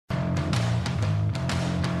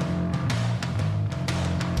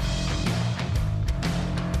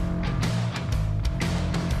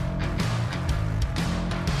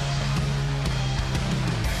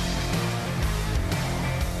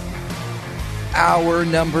Hour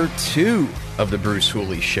number 2 of the Bruce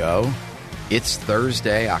Hooley Show. It's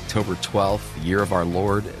Thursday, October 12th, year of our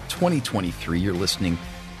Lord, 2023. You're listening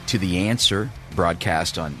to The Answer,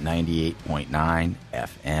 broadcast on 98.9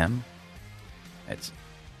 FM. That's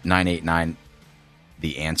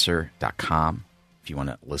 989theanswer.com if you want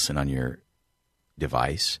to listen on your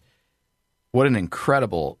device. What an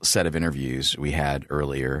incredible set of interviews we had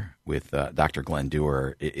earlier with Dr. Glenn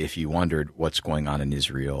Dewar. If you wondered what's going on in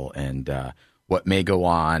Israel and what may go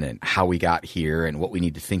on and how we got here and what we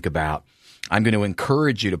need to think about, I'm going to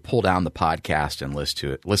encourage you to pull down the podcast and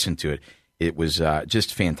listen to it. It was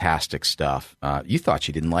just fantastic stuff. You thought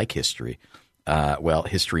you didn't like history. Well,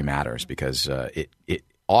 history matters because it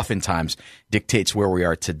oftentimes dictates where we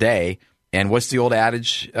are today. And what's the old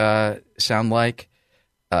adage sound like?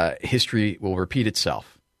 History will repeat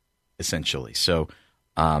itself, essentially. So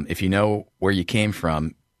if you know where you came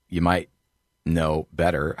from, you might know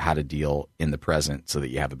better how to deal in the present so that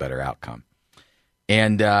you have a better outcome.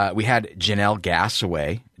 And we had Janelle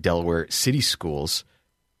Gassaway, Delaware City Schools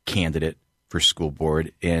candidate for school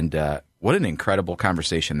board. And what an incredible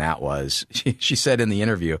conversation that was. She said in the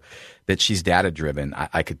interview that she's data-driven.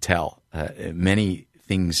 I could tell. Many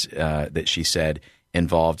things that she said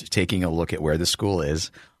involved taking a look at where the school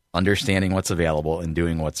is, understanding what's available, and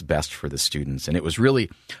doing what's best for the students. And it was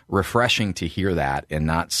really refreshing to hear that and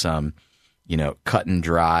not some, cut and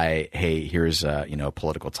dry, hey, here's a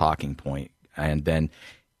political talking point. And then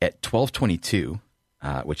at 12:22,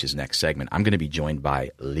 which is next segment, I'm going to be joined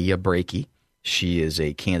by Leah Breakey. She is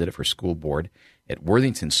a candidate for school board at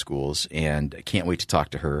Worthington Schools, and I can't wait to talk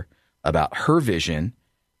to her about her vision,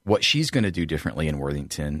 what she's going to do differently in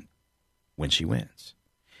Worthington when she wins.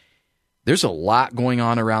 There's a lot going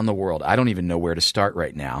on around the world. I don't even know where to start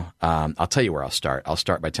right now. I'll tell you where I'll start. I'll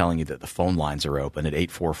start by telling you that the phone lines are open at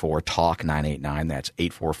 844-TALK-989. That's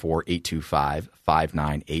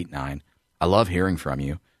 844-825-5989. I love hearing from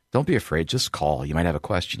you. Don't be afraid. Just call. You might have a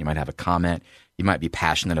question. You might have a comment. You might be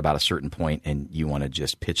passionate about a certain point, and you want to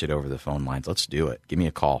just pitch it over the phone lines. Let's do it. Give me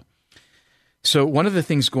a call. So one of the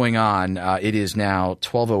things going on, it is now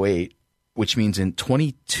 12:08, which means in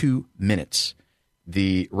 22 minutes,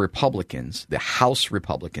 the Republicans, the House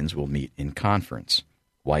Republicans, will meet in conference.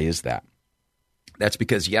 Why is that? That's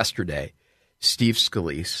because yesterday, Steve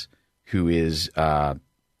Scalise, who is a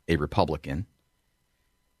Republican,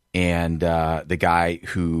 and the guy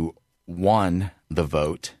who won the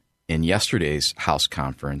vote in yesterday's House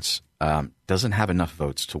conference, doesn't have enough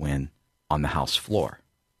votes to win on the House floor.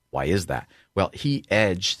 Why is that? Well, he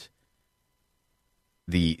edged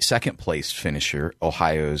the second-place finisher,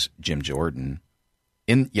 Ohio's Jim Jordan,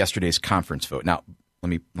 in yesterday's conference vote. Now, let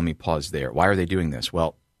me pause there. Why are they doing this?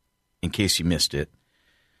 Well, in case you missed it,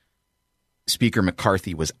 Speaker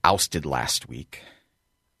McCarthy was ousted last week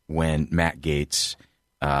when Matt Gaetz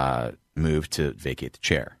moved to vacate the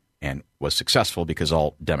chair, and was successful because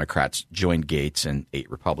all Democrats joined Gaetz and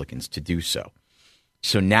 8 Republicans to do so.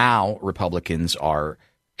 So now Republicans are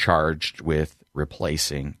charged with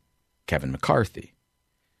replacing Kevin McCarthy.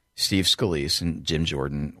 Steve Scalise and Jim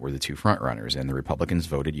Jordan were the 2 frontrunners, and the Republicans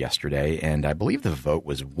voted yesterday, and I believe the vote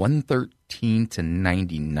was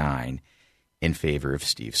 113-99 in favor of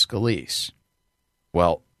Steve Scalise.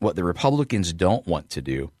 Well, what the Republicans don't want to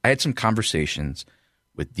do, I had some conversations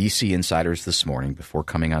with D.C. insiders this morning before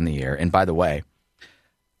coming on the air, and by the way,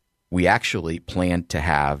 we actually planned to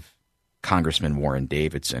have Congressman Warren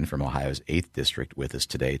Davidson from Ohio's 8th District with us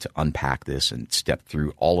today to unpack this and step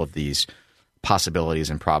through all of these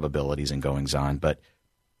possibilities and probabilities and goings-on. But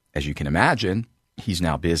as you can imagine, he's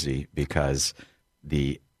now busy because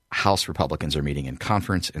the House Republicans are meeting in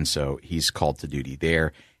conference, and so he's called to duty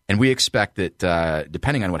there. And we expect that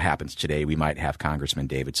depending on what happens today, we might have Congressman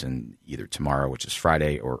Davidson either tomorrow, which is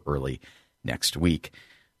Friday, or early next week.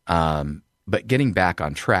 But getting back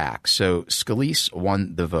on track, so Scalise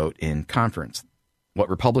won the vote in conference. What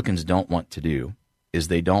Republicans don't want to do is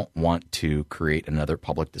they don't want to create another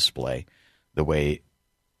public display the way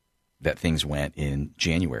that things went in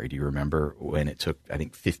January. Do you remember when it took, I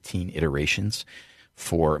think, 15 iterations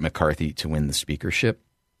for McCarthy to win the speakership?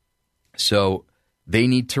 So they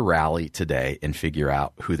need to rally today and figure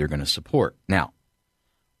out who they're going to support. Now,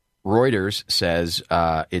 Reuters says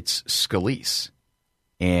it's Scalise.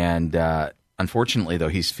 And unfortunately, though,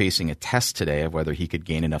 he's facing a test today of whether he could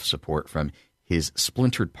gain enough support from his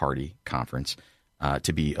splintered party conference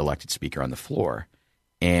to be elected speaker on the floor.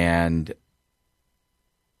 And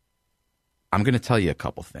I'm going to tell you a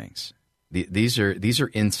couple things. These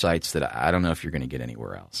are insights that I don't know if you're going to get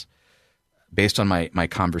anywhere else. Based on my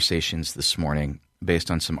conversations this morning,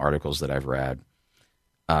 based on some articles that I've read,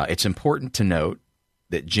 it's important to note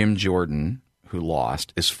that Jim Jordan, who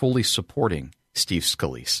lost, is fully supporting Steve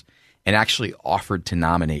Scalise and actually offered to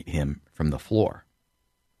nominate him from the floor.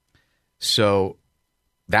 So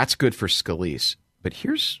that's good for Scalise. But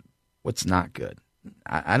here's what's not good.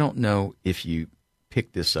 I don't know if you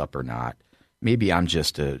picked this up or not. Maybe I'm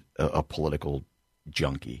just a political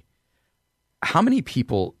junkie. How many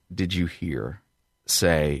people did you hear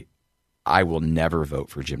say, I will never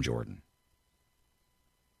vote for Jim Jordan?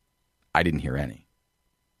 I didn't hear any.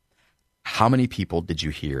 How many people did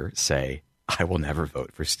you hear say, I will never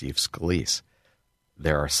vote for Steve Scalise?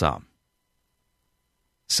 There are some.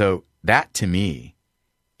 So that, to me,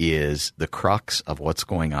 is the crux of what's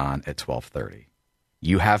going on at 12:30.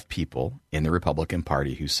 You have people in the Republican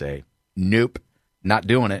Party who say, nope, not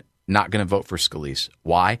doing it, not going to vote for Scalise.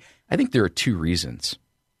 Why? I think there are two reasons.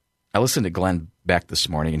 I listened to Glenn Beck this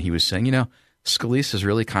morning, and he was saying, Scalise is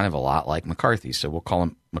really kind of a lot like McCarthy, so we'll call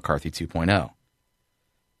him McCarthy 2.0.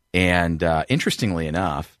 And interestingly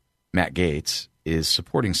enough, Matt Gaetz is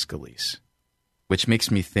supporting Scalise, which makes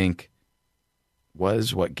me think,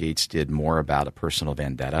 was what Gaetz did more about a personal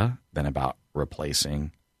vendetta than about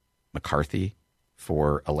replacing McCarthy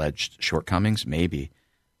for alleged shortcomings? Maybe.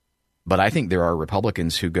 But I think there are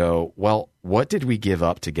Republicans who go, well, what did we give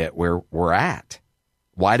up to get where we're at?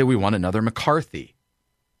 Why do we want another McCarthy?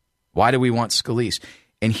 Why do we want Scalise?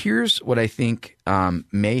 And here's what I think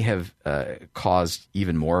may have caused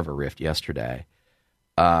even more of a rift yesterday.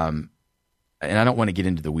 And I don't want to get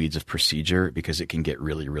into the weeds of procedure because it can get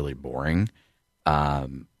really, really boring,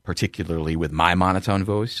 particularly with my monotone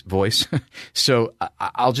voice. So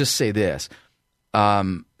I'll just say this.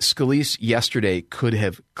 Scalise yesterday could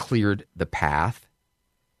have cleared the path,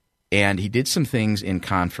 and he did some things in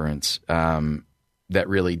conference that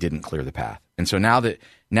really didn't clear the path. And so now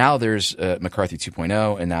there's McCarthy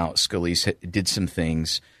 2.0, and now Scalise did some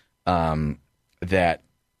things that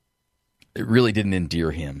really didn't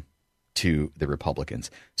endear him to the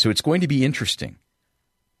Republicans. So it's going to be interesting.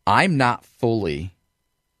 I'm not fully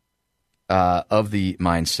of the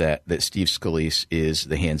mindset that Steve Scalise is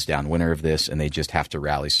the hands-down winner of this, and they just have to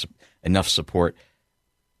rally enough support.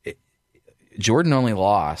 Jordan only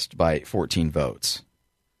lost by 14 votes.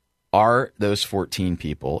 Are those 14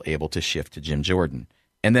 people able to shift to Jim Jordan?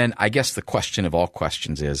 And then I guess the question of all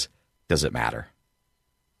questions is, does it matter?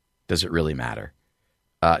 Does it really matter?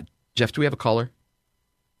 Jeff, do we have a caller?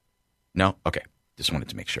 No? Okay. Just wanted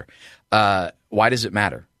to make sure. Why does it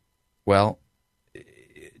matter? Well,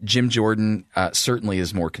 Jim Jordan certainly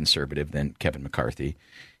is more conservative than Kevin McCarthy,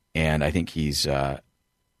 and I think he's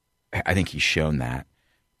shown that.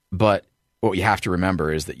 But what you have to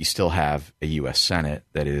remember is that you still have a U.S. Senate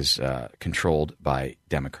that is controlled by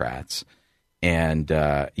Democrats, and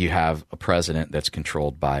you have a president that's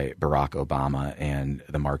controlled by Barack Obama and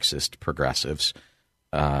the Marxist progressives.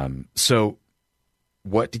 So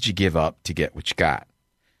what did you give up to get what you got?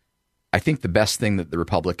 I think the best thing that the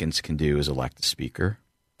Republicans can do is elect a speaker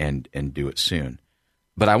and do it soon.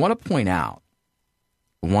 But I want to point out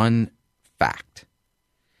one fact.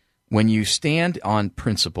 When you stand on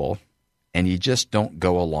principle and you just don't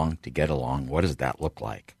go along to get along, what does that look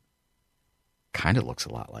like? Kind of looks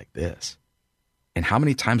a lot like this. And how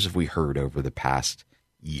many times have we heard over the past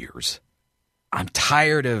years? I'm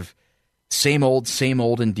tired of same old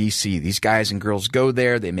in D.C. These guys and girls go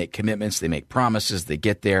there, they make commitments, they make promises, they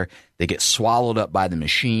get there, they get swallowed up by the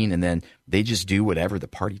machine, and then they just do whatever the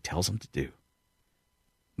party tells them to do.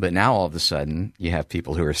 But now all of a sudden, you have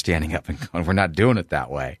people who are standing up and going, we're not doing it that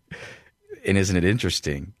way. And isn't it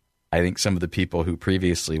interesting? I think some of the people who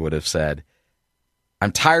previously would have said,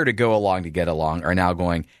 I'm tired of go along to get along, are now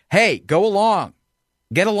going, hey, go along,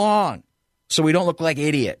 get along, so we don't look like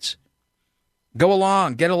idiots. Go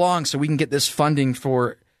along, get along so we can get this funding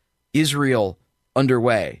for Israel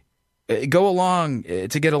underway. Go along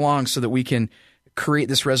to get along so that we can create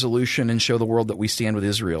this resolution and show the world that we stand with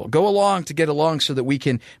Israel. Go along to get along so that we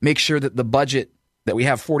can make sure that the budget that we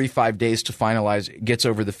have 45 days to finalize gets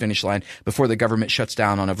over the finish line before the government shuts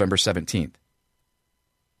down on November 17th.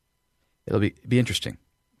 It'll be interesting.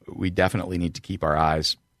 We definitely need to keep our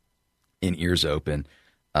eyes and ears open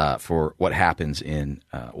for what happens in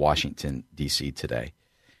Washington, D.C. today.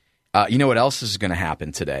 You know what else is going to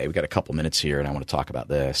happen today? We've got a couple minutes here, and I want to talk about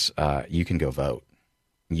this. You can go vote.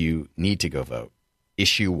 You need to go vote.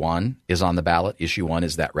 Issue 1 is on the ballot. Issue 1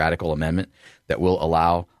 is that radical amendment that will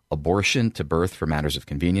allow abortion to birth for matters of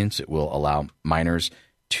convenience. It will allow minors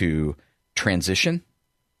to transition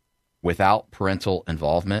without parental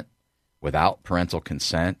involvement, without parental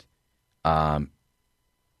consent. And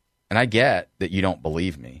I get that you don't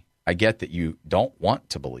believe me. I get that you don't want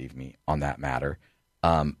to believe me on that matter.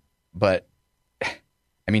 But,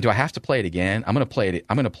 I I mean, do I have to play it again? I'm going to play it.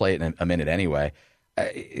 I'm going to play it in a minute anyway.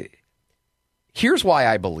 Here's why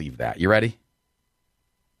I believe that. You ready?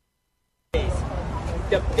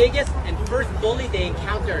 The biggest and first bully they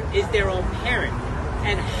encounter is their own parent.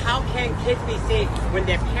 And how can kids be safe when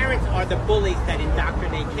their parents are the bullies that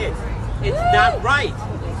indoctrinate kids? It's not right.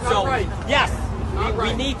 So, yes,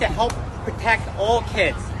 we need to help protect all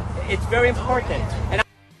kids. It's very important. And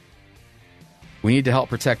we need to help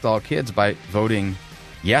protect all kids by voting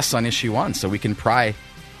yes on issue 1 so we can pry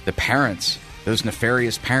the parents, those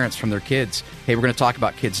nefarious parents, from their kids. Hey, we're going to talk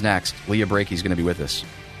about kids next. Leah Breakey is going to be with us.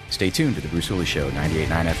 Stay tuned to the Bruce Hooley Show,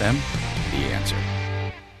 98.9 FM, The Answer.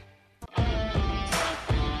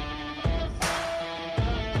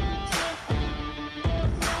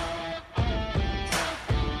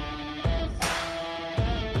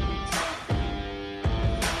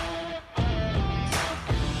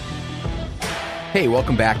 Hey,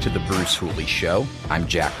 welcome back to the Bruce Hooley Show. I'm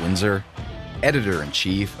Jack Windsor,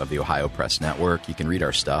 editor-in-chief of the Ohio Press Network. You can read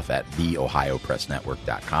our stuff at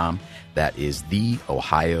theohiopressnetwork.com. That is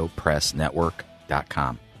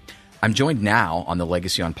theohiopressnetwork.com. I'm joined now on the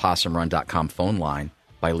LegacyOnPossumRun.com phone line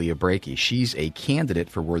by Leah Breakey. She's a candidate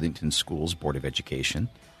for Worthington Schools Board of Education.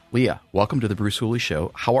 Leah, welcome to the Bruce Hooley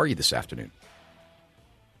Show. How are you this afternoon?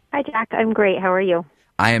 Hi, Jack. I'm great. How are you?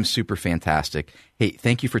 I am super fantastic. Hey,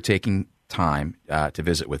 thank you for taking time to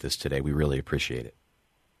visit with us today. We really appreciate it.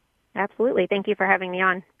 Absolutely. Thank you for having me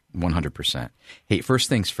on. 100%. Hey, first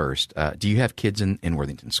things first, do you have kids in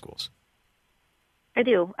Worthington schools? I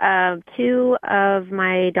do. 2 of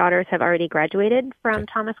my daughters have already graduated from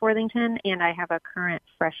Thomas Worthington, and I have a current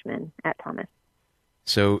freshman at Thomas.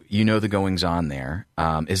 So you know the goings-on there.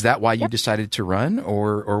 Is that why you decided to run,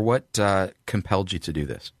 or what compelled you to do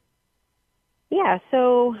this? Yeah,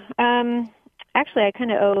 so actually I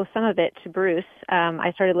kind of owe some of it to Bruce.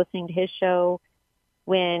 I started listening to his show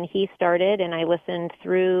when he started, and I listened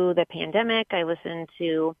through the pandemic. I listened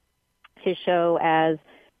to his show as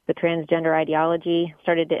the transgender ideology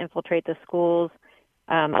started to infiltrate the schools.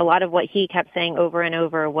 A lot of what he kept saying over and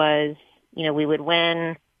over was, you know, we would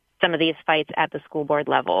win some of these fights at the school board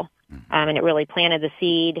level. And it really planted the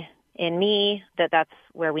seed in me that that's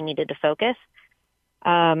where we needed to focus.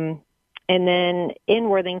 And then in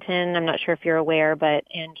Worthington, I'm not sure if you're aware, but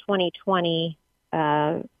in 2020,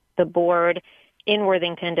 the board in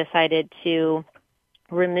Worthington decided to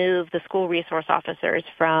remove the school resource officers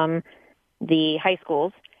from the high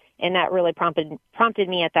schools. And that really prompted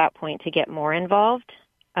me at that point to get more involved.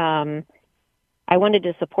 I wanted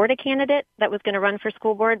to support a candidate that was going to run for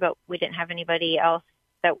school board, but we didn't have anybody else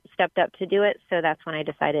that stepped up to do it. So that's when I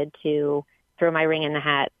decided to throw my ring in the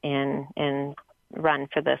hat and run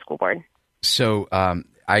for the school board. So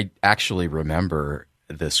I actually remember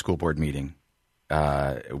the school board meeting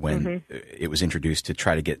when it was introduced to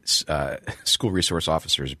try to get school resource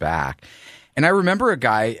officers back. And I remember a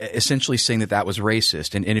guy essentially saying that was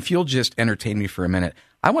racist. And if you'll just entertain me for a minute,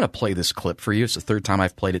 I want to play this clip for you. It's the third time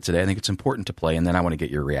I've played it today. I think it's important to play, and then I want to get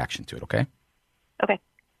your reaction to it, okay? Okay.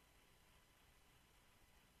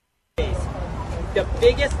 The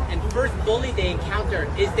biggest and first bully they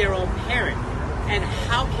encounter is their own parent. And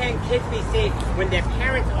how can kids be safe when their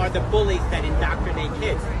parents are the bullies that indoctrinate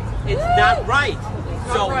kids? It's not right.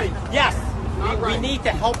 So, yes, we need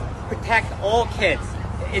to help protect all kids.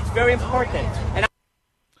 It's very important. And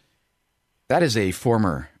that is a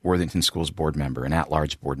former Worthington Schools board member, an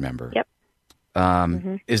at-large board member. Yep.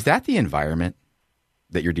 Is that the environment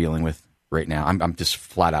that you're dealing with right now? I'm just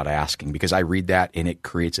flat out asking because I read that and it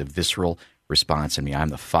creates a visceral response in me. I'm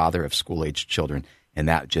the father of school-aged children, and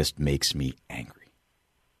that just makes me angry.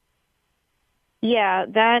 Yeah,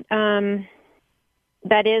 that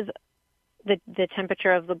is the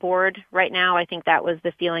temperature of the board right now. I think that was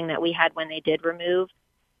the feeling that we had when they did remove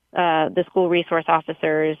the school resource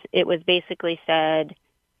officers. It was basically said,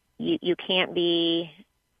 you can't be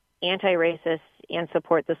anti-racist and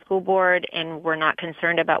support the school board, and we're not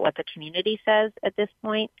concerned about what the community says at this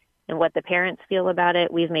point and what the parents feel about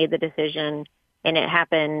it. We've made the decision, and it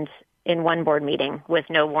happened in one board meeting with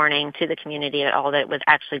no warning to the community at all that it was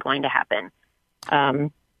actually going to happen.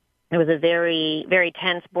 It was a very, very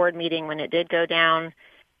tense board meeting when it did go down.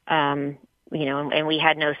 And we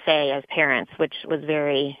had no say as parents, which was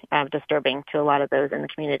very disturbing to a lot of those in the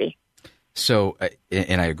community. So,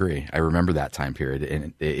 and I agree. I remember that time period,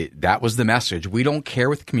 and that was the message. We don't care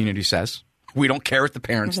what the community says. We don't care what the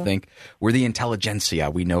parents think. We're the intelligentsia.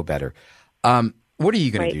 We know better. What are you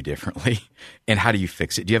going to do differently, and how do you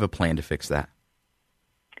fix it? Do you have a plan to fix that?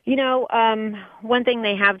 You know, one thing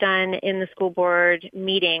they have done in the school board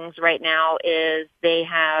meetings right now is they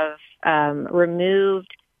have removed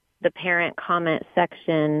the parent comment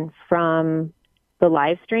section from the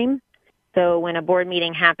live stream. So when a board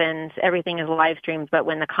meeting happens, everything is live streamed, but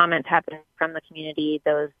when the comments happen from the community,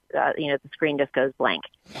 those, the screen just goes blank.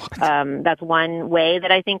 That's one way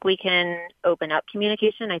that I think we can open up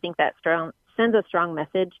communication. I think that sends a strong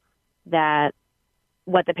message that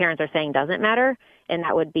what the parents are saying doesn't matter, and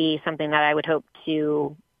that would be something that I would hope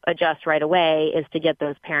to adjust right away, is to get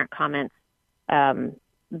those parent comments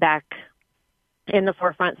back in the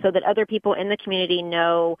forefront so that other people in the community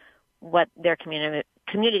know what their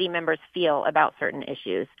community members feel about certain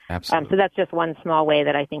issues. Absolutely. So that's just one small way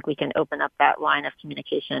that I think we can open up that line of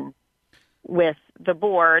communication with the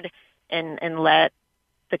board and let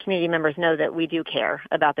the community members know that we do care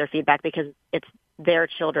about their feedback, because it's their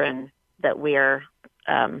children that we're,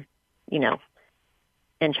 in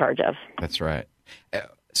charge of. That's right.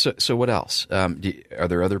 So what else? Are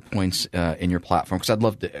there other points in your platform? Because I'd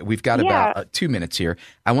love to. We've got about 2 minutes here.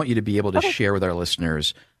 I want you to be able to share with our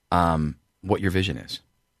listeners what your vision is.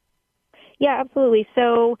 Yeah, absolutely.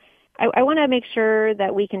 So I want to make sure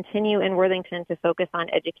that we continue in Worthington to focus on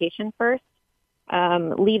education first,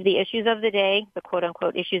 leave the issues of the day, the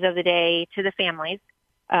quote-unquote issues of the day, to the families,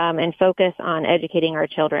 and focus on educating our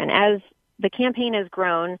children. As the campaign has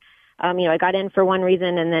grown, I got in for one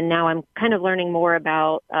reason, and then now I'm kind of learning more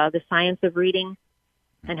about the science of reading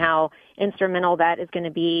and how instrumental that is going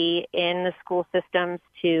to be in the school systems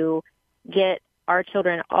to get our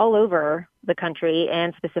children all over the country,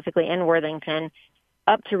 and specifically in Worthington,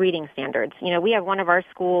 up to reading standards. We have one of our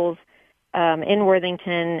schools in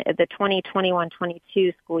Worthington, the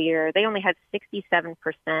 2021-22 school year, they only had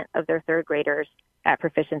 67% of their third graders at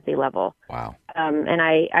proficiency level. Wow. And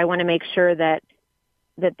I want to make sure that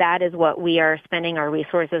is what we are spending our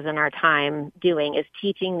resources and our time doing, is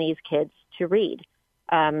teaching these kids to read,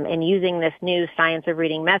 and using this new science of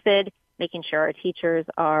reading method, making sure our teachers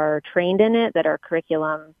are trained in it, that our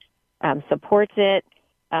curriculum supports it,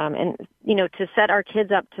 and, to set our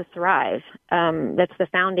kids up to thrive. That's the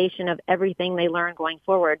foundation of everything they learn going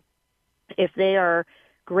forward. If they are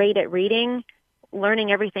great at reading,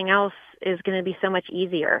 learning everything else is going to be so much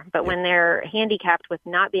easier. But when they're handicapped with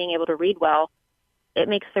not being able to read well, it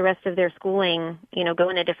makes the rest of their schooling, go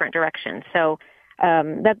in a different direction. So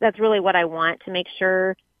that's really what I want to make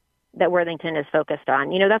sure that Worthington is focused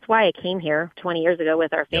on. That's why I came here 20 years ago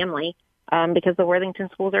with our family, because the Worthington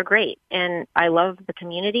schools are great. And I love the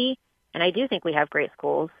community, and I do think we have great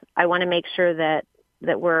schools. I want to make sure that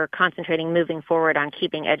we're concentrating moving forward on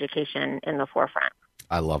keeping education in the forefront.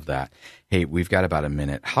 I love that. Hey, we've got about a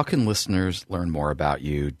minute. How can listeners learn more about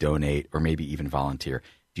you, donate, or maybe even volunteer?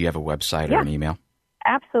 Do you have a website or an email?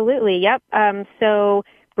 Absolutely. Yep. So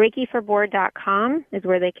breakeyforboard.com is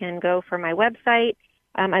where they can go for my website.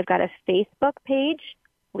 I've got a Facebook page,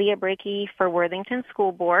 Leah Breakey for Worthington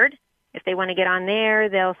School Board. If they want to get on there,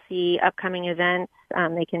 they'll see upcoming events.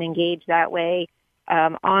 They can engage that way.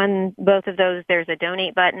 On both of those, there's a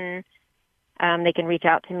donate button. They can reach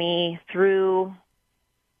out to me through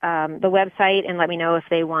the website and let me know if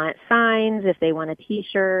they want signs, if they want a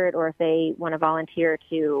T-shirt, or if they want to volunteer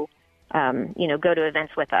to go to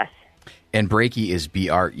events with us. And Breakey is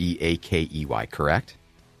Breakey, correct?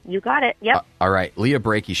 You got it. Yep. All right. Leah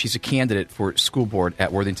Breakey, she's a candidate for school board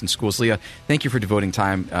at Worthington Schools. Leah, thank you for devoting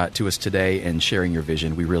time to us today and sharing your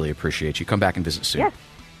vision. We really appreciate you. Come back and visit soon. Yes.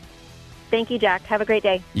 Thank you, Jack. Have a great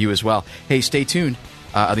day. You as well. Hey, stay tuned.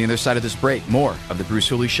 On the other side of this break, more of The Bruce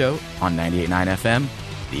Hooley Show on 98.9 FM,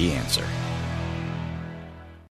 The Answer.